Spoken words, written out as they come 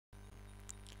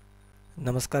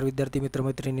नमस्कार विद्यार्थी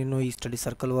मित्रमैत्रिणींनो, E study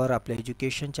सर्कलवर आपल्या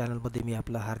एज्युकेशन चॅनलमध्ये मी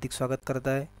आपलं हार्दिक स्वागत करत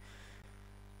आहे.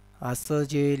 आजचं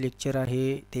जे लेक्चर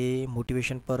आहे ते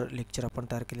मोटिवेशन पर लेक्चर आपण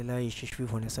तयार केलेलं आहे. यशस्वी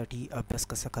होण्यासाठी अभ्यास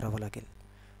कसा करावा लागेल.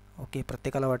 ओके,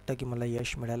 प्रत्येकाला वाटतं की मला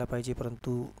यश मिळायला पाहिजे,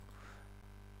 परंतु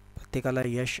प्रत्येकाला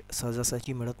यश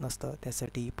सहजासहजी मिळत नसतं.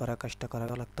 त्यासाठी पराकाष्ठा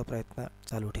करावं लागतं, प्रयत्न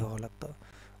चालू ठेवावं लागतं.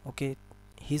 ओके,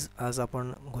 हीच आज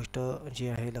आपण गोष्ट जी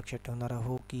आहे लक्षात ठेवणार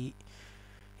आहोत की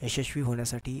यशस्वी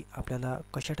होण्यासाठी आपल्याला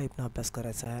कशा टाईपनं अभ्यास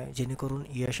करायचा आहे जेणेकरून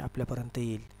यश आपल्यापर्यंत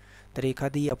येईल. तर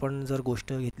एखादी आपण जर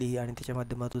गोष्ट घेतली आणि त्याच्या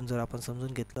माध्यमातून जर आपण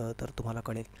समजून घेतलं तर तुम्हाला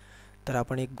कळेल. तर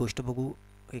आपण एक गोष्ट बघू.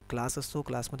 एक क्लास असतो,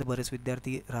 क्लासमध्ये बरेच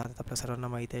विद्यार्थी राहतात. आपल्या सर्वांना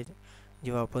माहीत आहे,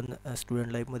 जेव्हा आपण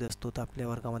स्टुडंट लाईफमध्ये असतो तर आपल्या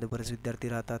वर्गामध्ये बरेच विद्यार्थी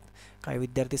राहतात. काही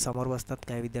विद्यार्थी समोर बसतात,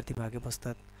 काही विद्यार्थी मागे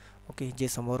बसतात. ओके, जे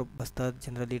समोर बसतात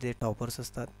जनरली ते टॉपर्स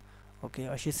असतात. ओके,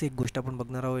 अशीच एक गोष्ट आपण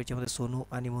बघणार आहोत. याच्यामध्ये सोनू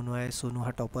आणि मोनू आहे. सोनू हा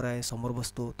टॉपर आहे, समोर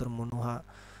बसतो. तर मोनू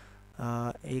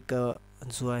हा एक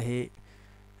जो आहे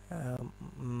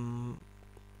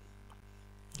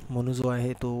मोनू जो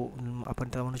आहे तो आपण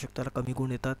त्याला म्हणू शकतो, त्याला कमी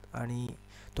गुण येतात आणि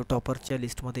तो टॉपरच्या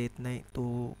लिस्टमध्ये येत नाही.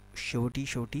 तो शेवटी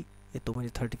येतो, म्हणजे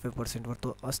 35%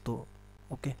 तो असतो.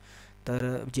 ओके,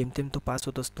 तर जेमतेम तो पास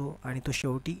होत असतो आणि तो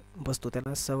शेवटी बसतो.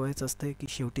 त्याला सवयच असते की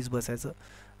शेवटीच बसायचं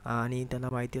आणि त्याला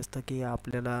माहिती असतं की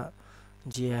आपल्याला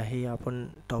जे आहे आपण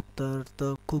टॉप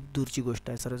तर खूप दूरची गोष्ट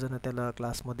आहे. सर्वजण त्याला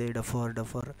क्लासमध्ये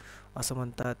डफर असं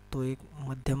म्हणतात. तो एक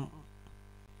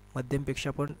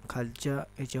मध्यमपेक्षा पण खालच्या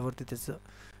याच्यावरती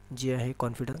त्याचं जे आहे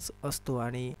कॉन्फिडन्स असतो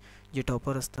आणि जे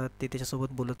टॉपर असतात ते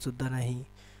त्याच्यासोबत बोलतसुद्धा नाही.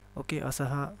 ओके, असा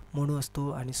हा मोनू असतो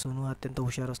आणि सोनू अत्यंत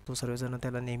हुशार असतो. सर्वजण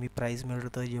त्याला नेहमी प्राईज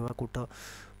मिळतं. जेव्हा कुठं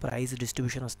प्राईज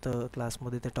डिस्ट्रीब्युशन असतं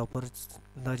क्लासमध्ये, त्या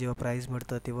टॉपरला जेव्हा प्राईज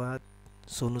मिळतं तेव्हा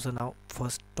सोनूचं नाव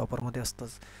फर्स्ट टॉपरमध्ये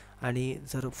असतंच. आणि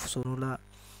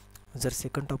जर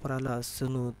सेकंड टॉपर आला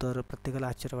सोनू तर प्रत्येकाला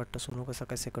आश्चर्य वाटतं, सोनू कसा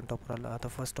काय सेकंड टॉपर आला, आता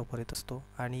फर्स्ट टॉपर येत असतो.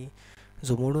 आणि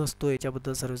जो मोनू असतो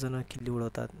याच्याबद्दल सर्वजण खिल्ली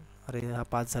उडवतात, अरे हा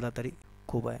पास झाला तरी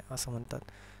खूप आहे असं म्हणतात.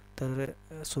 तर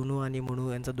सोनू आणि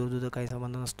मोनू यांचा दूरदूर काही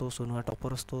संबंध नसतो. सोनू हा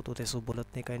टॉपर असतो, तो त्यासोबत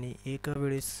बोलत नाही, काही नाही. एका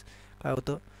वेळेस काय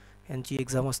होतं, यांची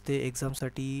एक्झाम असते.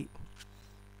 एक्झामसाठी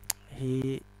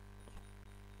हे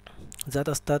जात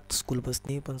असतात स्कूल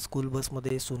बसनी, पण स्कूल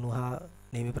बसमध्ये सोनू हा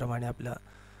नेहमीप्रमाणे आपल्या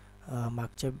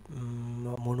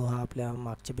मोनू हा आपल्या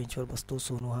मागच्या बेंचवर बसतो,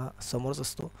 सोनू हा समोरच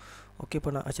असतो. ओके,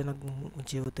 पण अचानक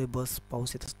जे होते बस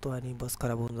पाऊस येत असतो आणि बस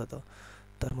खराब होऊन जातं.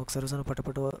 तर मग सर्वजण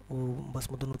पटापट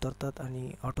बसमधून उतरतात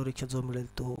आणि ऑटो रिक्षा जो मिळेल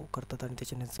तो करतात आणि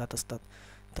त्याच्याने जात असतात.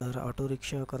 तर ऑटो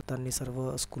रिक्षा करताना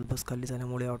सर्व स्कूल बस खाली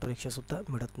जाण्यामुळे ऑटो रिक्षासुद्धा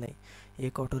मिळत नाही.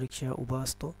 एक ऑटो रिक्षा उभा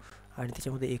असतो आणि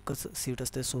त्याच्यामध्ये एकच सीट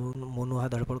असते. मोनू हा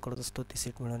धडपड करत असतो ती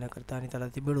सीट मिळवण्याकरिता आणि त्याला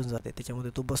ती मिळून जाते.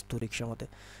 त्याच्यामध्ये तो बसतो रिक्षामध्ये.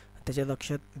 त्याच्या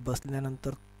लक्षात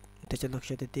बसल्यानंतर त्याच्या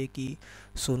लक्षात येते की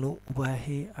सोनू उभा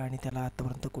आहे आणि त्याला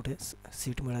आतापर्यंत कुठे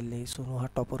सीट मिळाली नाही. सोनू हा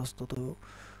टॉपर असतो. तो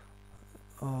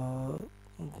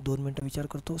 2 मिनटं विचार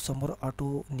करतो. समोर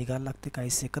ऑटो निघायला लागते. काही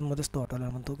सेकंदमध्येच तो ऑटोला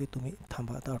म्हणतो की तुम्ही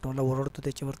थांबा. आता ऑटोला ओरडतो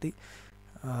त्याच्यावरती,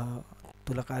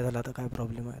 तुला काय झालं, आता काय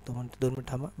प्रॉब्लेम आहे. तो म्हणतो 2 मिनिट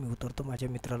थांबा, मी उतरतो, माझ्या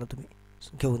मित्राला तुम्ही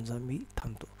घेऊन जा, मी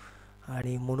थांबतो.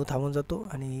 आणि मोनू थांबून जातो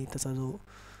आणि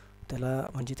त्याला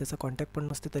म्हणजे त्याचा कॉन्टॅक्ट पण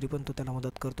नसते तरी पण तो त्याला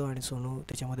मदत करतो आणि सोनू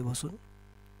त्याच्यामध्ये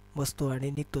बसतो आणि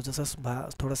निघतो. जसाच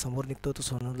थोडा समोर निघतो तर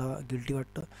सोनूला गिल्टी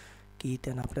वाटतं की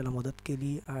त्यानं आपल्याला मदत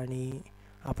केली आणि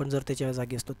आपण जर त्याच्या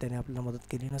जागी असतो त्याने आपल्याला मदत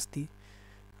केली नसती.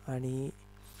 आणि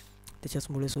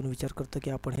त्याच्याचमुळे सोनू विचार करतं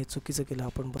की आपण हे चुकीचं केलं,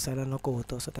 आपण बसायला नको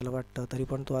होतं असं त्याला वाटतं. तरी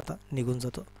पण तो आता निघून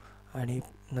जातो आणि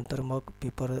नंतर मग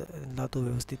पेपरला तो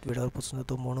व्यवस्थित वेळेवर पोचून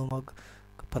जातो. म्हणून मग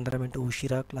 15 मिनटं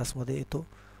उशिरा क्लासमध्ये येतो.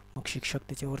 मग शिक्षक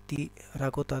त्याच्यावरती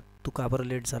रागवतात, तू का बरं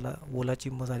लेट झाला, ओला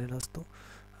चिंब झालेला असतो.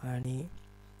 आणि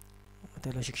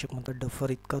त्याला शिक्षक म्हणतात, डफर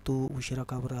इतका तू उशिरा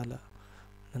का बरं आला.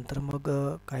 नंतर मग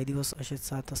काही दिवस असेच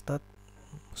जात असतात.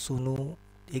 सोनू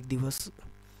एक दिवस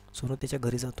सोनू त्याच्या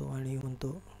घरी जातो आणि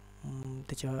म्हणतो,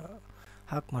 त्याच्या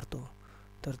हाक मारतो.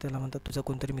 तर त्याला म्हणतात, तुझा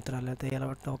कोणतरी मित्र आला. तर याला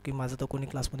वाटतं की माझा तर कोणी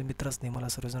क्लासमध्ये मित्रच नाही, मला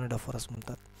सर्वजण डफरच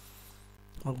म्हणतात.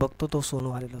 मग बघतो तो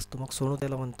सोनू आलेला असतो. मग सोनू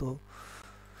त्याला म्हणतो,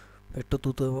 भेटतो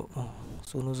तू तर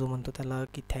सोनू जो म्हणतो त्याला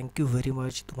की थँक्यू व्हेरी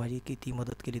मच, तू माझी किती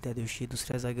मदत केली त्या दिवशी.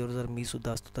 दुसऱ्या जागेवर जर मी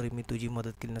सुद्धा असतो तरी मी तुझी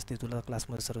मदत केली नसती. तुला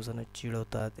क्लासमध्ये सर्वजण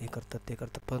चिडवतात, हे करतात ते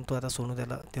करतात. परंतु आता सोनू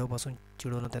त्याला तेव्हापासून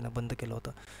चिडवणं त्यानं बंद केलं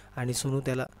होतं आणि सोनू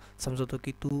त्याला समजवतो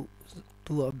की तू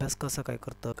तू अभ्यास कसा काय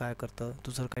करतं,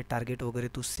 तुझं काही टार्गेट वगैरे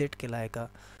तू सेट केला आहे का.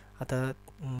 आता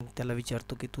त्याला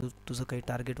विचारतो की तुझं काही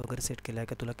टार्गेट वगैरे सेट केलं आहे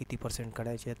का, तुला किती पर्सेंट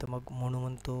काढायचे आहे. तर मग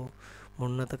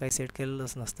म्हणून तर काही सेट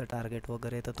केलेलंच नसतं टार्गेट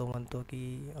वगैरे. तर तो म्हणतो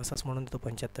की असंच म्हणून तो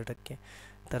 75%.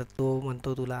 तर तो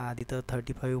म्हणतो, तुला आधी तर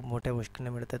 35 मोठ्या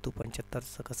गोष्टींना मिळत आहे, तू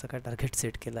 75चं कसं काय टार्गेट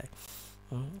सेट केलं आहे.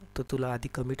 तर तुला आधी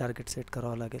कमी टार्गेट सेट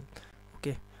करावं लागेल.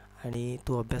 ओके. आणि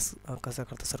तू अभ्यास कसा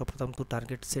करतो, सर्वप्रथम तू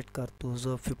टार्गेट सेट कर,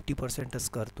 तुझं 50%च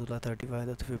कर, तुला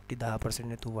 35 तर 50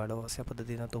 10%ने तू वाढव, अशा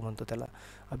पद्धतीनं तो म्हणतो. त्याला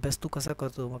अभ्यास तू कसा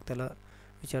करतो, मग त्याला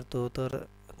विचारतो, तर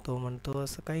तो म्हणतो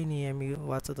असं काही नाही आहे, मी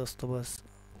वाचत असतो बस.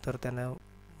 तर त्यानं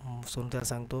सोनू त्याला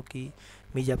सांगतो की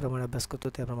मी ज्याप्रमाणे अभ्यास करतो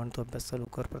त्याप्रमाणे तू अभ्यास चालू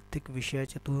कर. प्रत्येक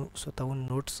विषयाचे तू स्वतःहून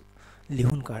नोट्स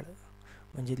लिहून काढ.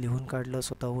 म्हणजे लिहून काढलं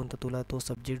स्वतःहून तर तुला तो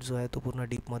सब्जेक्ट जो आहे तो पूर्ण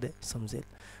डीपमध्ये समजेल.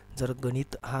 जर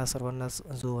गणित हा सर्वांनाच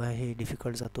जो आहे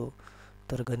डिफिकल्ट जातो,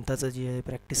 तर गणिताचं जे आहे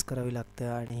प्रॅक्टिस करावी लागते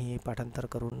आणि हे पाठांतर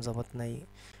करून जमत नाही.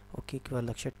 ओके, किंवा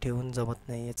लक्षात ठेवून जमत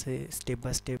नाही, याचे स्टेप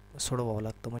बाय स्टेप सोडवावं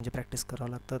लागतं, म्हणजे प्रॅक्टिस करावं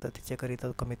लागतं. तर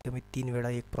त्याच्याकरिता कमीत कमी 3 वेळा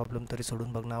एक प्रॉब्लेम तरी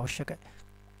सोडून बघणं आवश्यक आहे.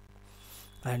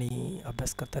 आणि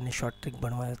अभ्यास करताना शॉर्ट ट्रिक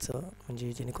बनवायचं,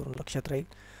 म्हणजे जेणेकरून लक्षात राहील.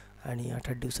 आणि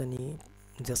 8-8 दिवसांनी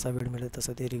जसा वेळ मिळेल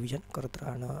तसं ते रिव्हिजन करत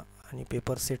राहणं आणि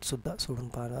पेपर सेटसुद्धा सोडून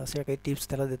पाहणं, अशा काही टिप्स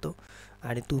त्याला देतो.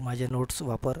 आणि तू माझे नोट्स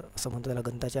वापर असं म्हणतो त्याला,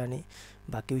 गणिताच्या आणि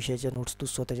बाकी विषयाच्या नोट्स तू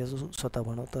स्वतः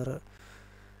बनव. तर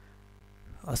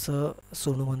असं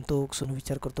सोनू म्हणतो. सोनू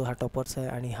विचार करतो हा टॉपर्स आहे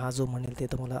आणि हा जो म्हणेल ते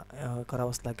तर मला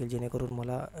करावंच लागेल, जेणेकरून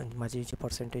मला माझे जे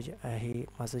पर्सेंटेज आहे,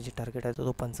 माझं जे टार्गेट आहे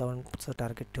तो 55चं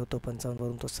टार्गेट ठेवतो.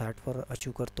 55वरून तो 60वर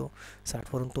अचीव करतो.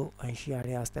 60वरून तो 80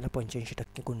 आणि आज त्याला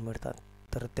 85% गुण मिळतात.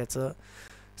 तर त्याचं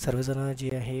सर्वजण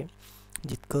जे आहे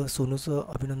जितकं सोनूचं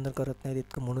अभिनंदन करत नाही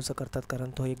तितकं मनूचं करतात, कारण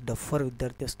तो एक डफ्फर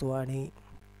विद्यार्थी असतो आणि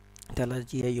त्याला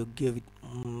जी आहे योग्य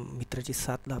मित्राची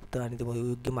साथ लाभतं आणि ते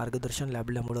योग्य मार्गदर्शन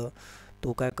लाभल्यामुळं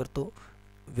तो काय करतो,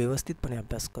 व्यवस्थितपणे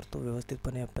अभ्यास करतो.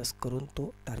 व्यवस्थितपणे अभ्यास करून तो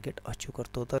टार्गेट अचीव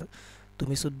करतो. तर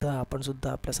तुम्हीसुद्धा,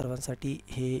 आपणसुद्धा, आपल्या सर्वांसाठी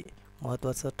हे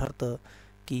महत्त्वाचं ठरतं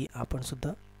की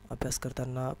आपणसुद्धा अभ्यास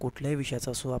करताना कुठल्याही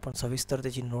विषयाचा असो, आपण सविस्तर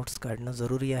त्याची नोट्स काढणं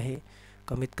जरुरी आहे.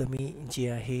 कमीत कमी जे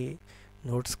आहे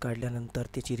नोट्स काढल्यानंतर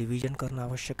त्याची रिव्हिजन करणं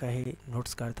आवश्यक आहे.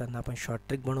 नोट्स काढताना आपण शॉर्ट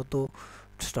ट्रिक बनवतो.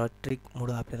 शॉर्ट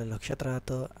ट्रिकमुळं आपल्याला लक्षात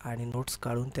राहतं. आणि नोट्स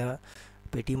काढून त्या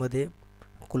पेटीमध्ये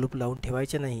कुलूप लावून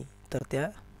ठेवायच्या नाही, तर त्या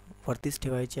वरतीच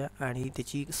ठेवायच्या आणि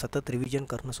त्याची सतत रिव्हिजन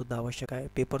करणंसुद्धा आवश्यक आहे.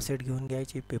 पेपर सेट घेऊन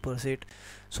घ्यायचे. पेपर सेट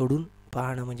सोडून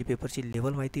पाहणं, म्हणजे पेपरची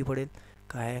लेवल माहिती पडेल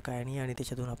काय आहे काय नाही, आणि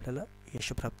त्याच्यातून आपल्याला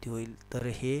यशप्राप्ती होईल. तर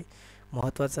हे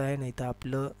महत्त्वाचं आहे. नाही तर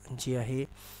आपलं जे आहे,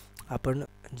 आपण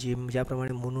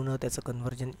ज्याप्रमाणे म्हणून त्याचं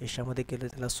कन्व्हर्जन यशामध्ये केलं,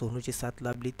 त्याला सोनूची साथ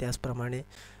लाभली, त्याचप्रमाणे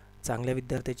चांगल्या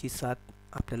विद्यार्थ्याची साथ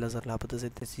आपल्याला जर लाभत असेल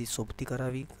त्याची सोबती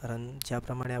करावी. कारण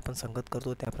ज्याप्रमाणे आपण संगत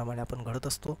करतो त्याप्रमाणे आपण घडत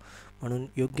असतो. म्हणून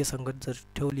योग्य संगत जर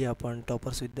ठेवली, आपण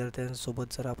टॉपर्स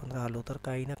विद्यार्थ्यांसोबत जर आपण राहिलो, तर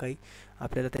काही ना काही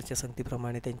आपल्याला त्याच्या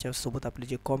संगतीप्रमाणे त्यांच्यासोबत आपले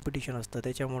जे कॉम्पिटिशन असतं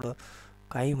त्याच्यामुळं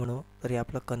काही म्हणू तरी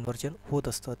आपलं कन्व्हर्जन होत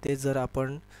असतं. ते जर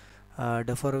आपण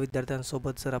डफर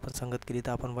विद्यार्थ्यांसोबत जर आपण संगत केली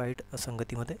तर आपण वाईट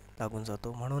संगतीमध्ये लागून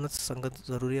जातो. म्हणूनच संगत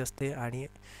जरुरी असते. आणि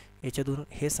याच्यातून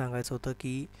हे सांगायचं होतं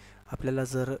की आपल्याला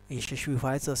जर यशस्वी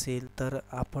व्हायचं असेल तर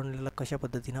आपल्याला कशा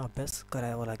पद्धतीनं अभ्यास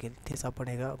करावा लागेल, तेच आपण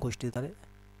एका गोष्टीद्वारे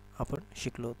आपण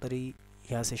शिकलो. तरी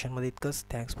ह्या सेशनमध्ये इतकंच.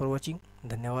 Thanks for watching.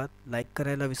 धन्यवाद. लाईक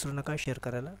करायला विसरू नका, शेअर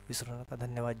करायला विसरू नका.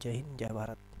 धन्यवाद. जय हिंद, जय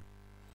भारत.